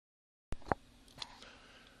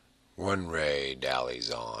One ray dallies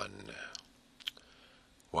on.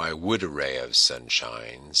 Why would a ray of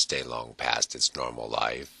sunshine stay long past its normal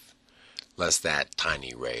life, lest that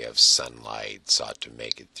tiny ray of sunlight sought to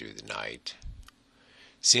make it through the night?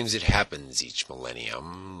 Seems it happens each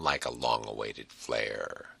millennium, like a long-awaited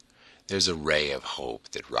flare. There's a ray of hope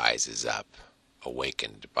that rises up,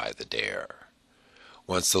 awakened by the dare.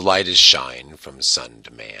 Once the light is shined from sun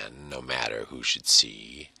to man, no matter who should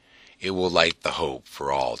see, it will light the hope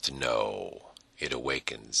for all to know. It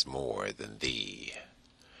awakens more than thee.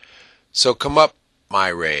 So come up, my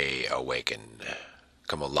ray, awaken.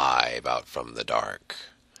 Come alive out from the dark.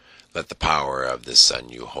 Let the power of the sun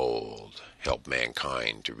you hold help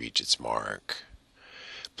mankind to reach its mark.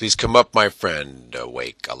 Please come up, my friend,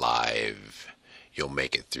 awake, alive. You'll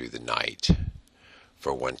make it through the night.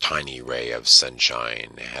 For one tiny ray of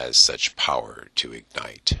sunshine has such power to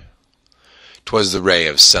ignite. 'Twas the ray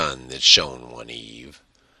of sun that shone one eve,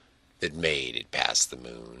 that made it past the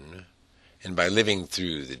moon, and by living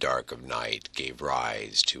through the dark of night gave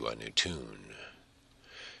rise to a new tune.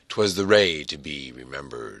 'Twas the ray to be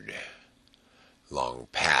remembered, long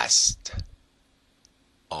past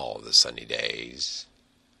all the sunny days,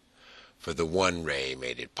 for the one ray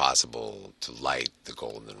made it possible to light the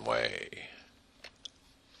golden way.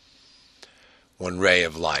 One ray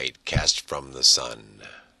of light cast from the sun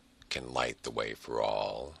can light the way for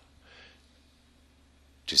all,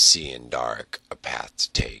 to see in dark a path to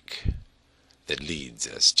take that leads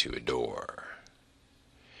us to a door.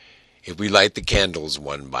 If we light the candles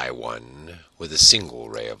one by one with a single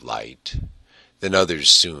ray of light, then others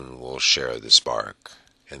soon will share the spark,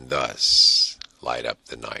 and thus light up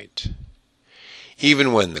the night.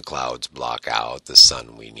 Even when the clouds block out the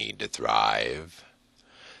sun we need to thrive,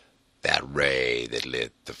 that ray that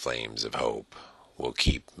lit the flames of hope will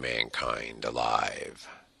keep mankind alive.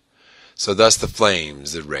 So thus the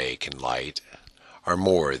flames the ray can light are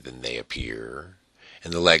more than they appear,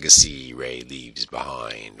 and the legacy ray leaves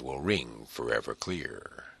behind will ring forever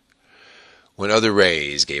clear. When other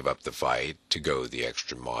rays gave up the fight to go the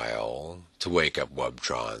extra mile, to wake up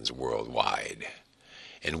wubtrons worldwide,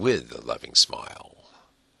 and with a loving smile.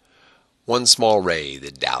 One small ray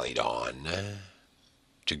that dallied on,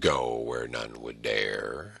 to go where none would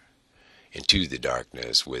dare, into the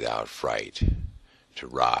darkness without fright, to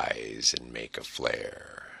rise and make a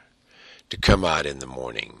flare, to come out in the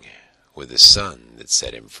morning with the sun that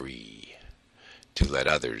set him free, to let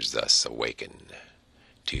others thus awaken,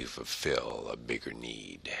 to fulfill a bigger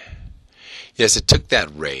need. Yes, it took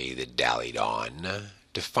that ray that dallied on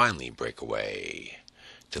to finally break away,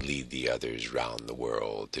 to lead the others round the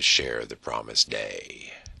world to share the promised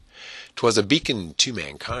day. 'Twas a beacon to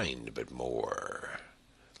mankind, but more,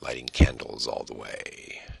 lighting candles all the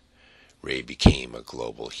way. Ray became a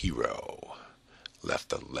global hero,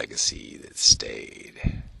 left a legacy that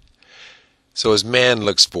stayed. So as man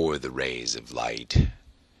looks for the rays of light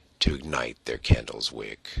to ignite their candle's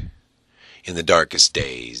wick, in the darkest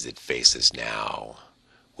days that face us now,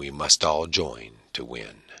 we must all join to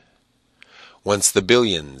win. Once the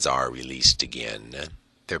billions are released again,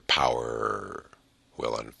 their power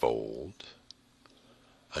will unfold,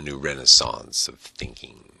 a new renaissance of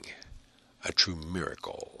thinking, a true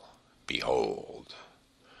miracle, behold.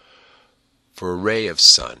 For a ray of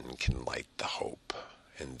sun can light the hope,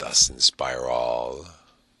 and thus inspire all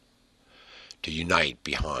to unite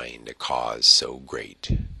behind a cause so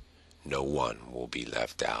great, no one will be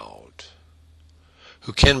left out.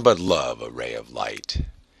 Who can but love a ray of light,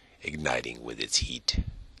 igniting with its heat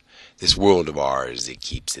this world of ours that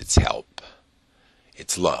keeps its help,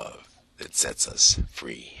 it's love that sets us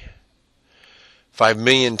free. 5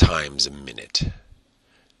 million times a minute,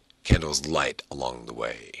 candles light along the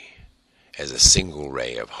way, as a single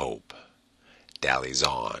ray of hope dallies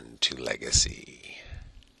on to legacy.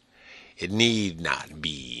 It need not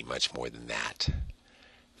be much more than that,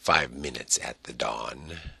 5 minutes at the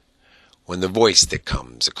dawn, when the voice that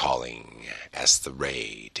comes a-calling asks the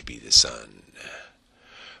ray to be the sun.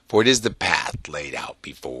 For it is the path laid out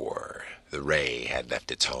before the ray had left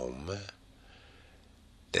its home,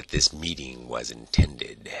 that this meeting was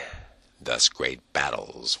intended, thus great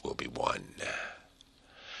battles will be won.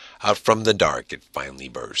 Out from the dark it finally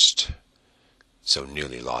burst, so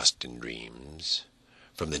nearly lost in dreams,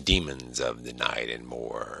 from the demons of the night and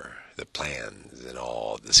more, the plans and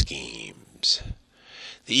all the schemes.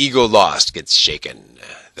 The ego lost gets shaken,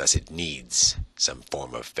 thus it needs some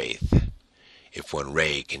form of faith. If one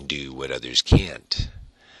ray can do what others can't,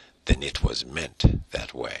 then it was meant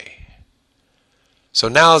that way. So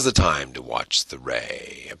now's the time to watch the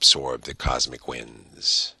ray absorb the cosmic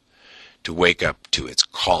winds, to wake up to its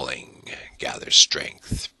calling gather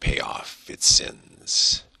strength, pay off its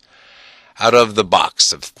sins. Out of the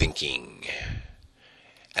box of thinking,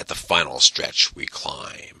 at the final stretch we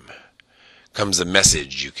climb, comes a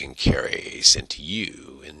message you can carry, sent to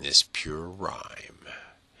you in this pure rhyme.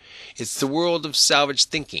 It's the world of salvage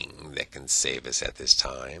thinking that can save us at this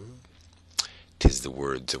time. 'Tis the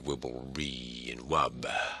words of Wibble, Ree, and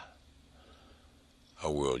Wub,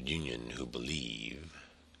 a world union who believe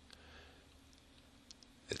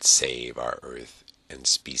that save our earth and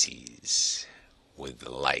species with the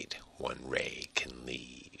light one ray can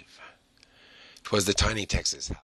leave. 'Twas the tiny Texas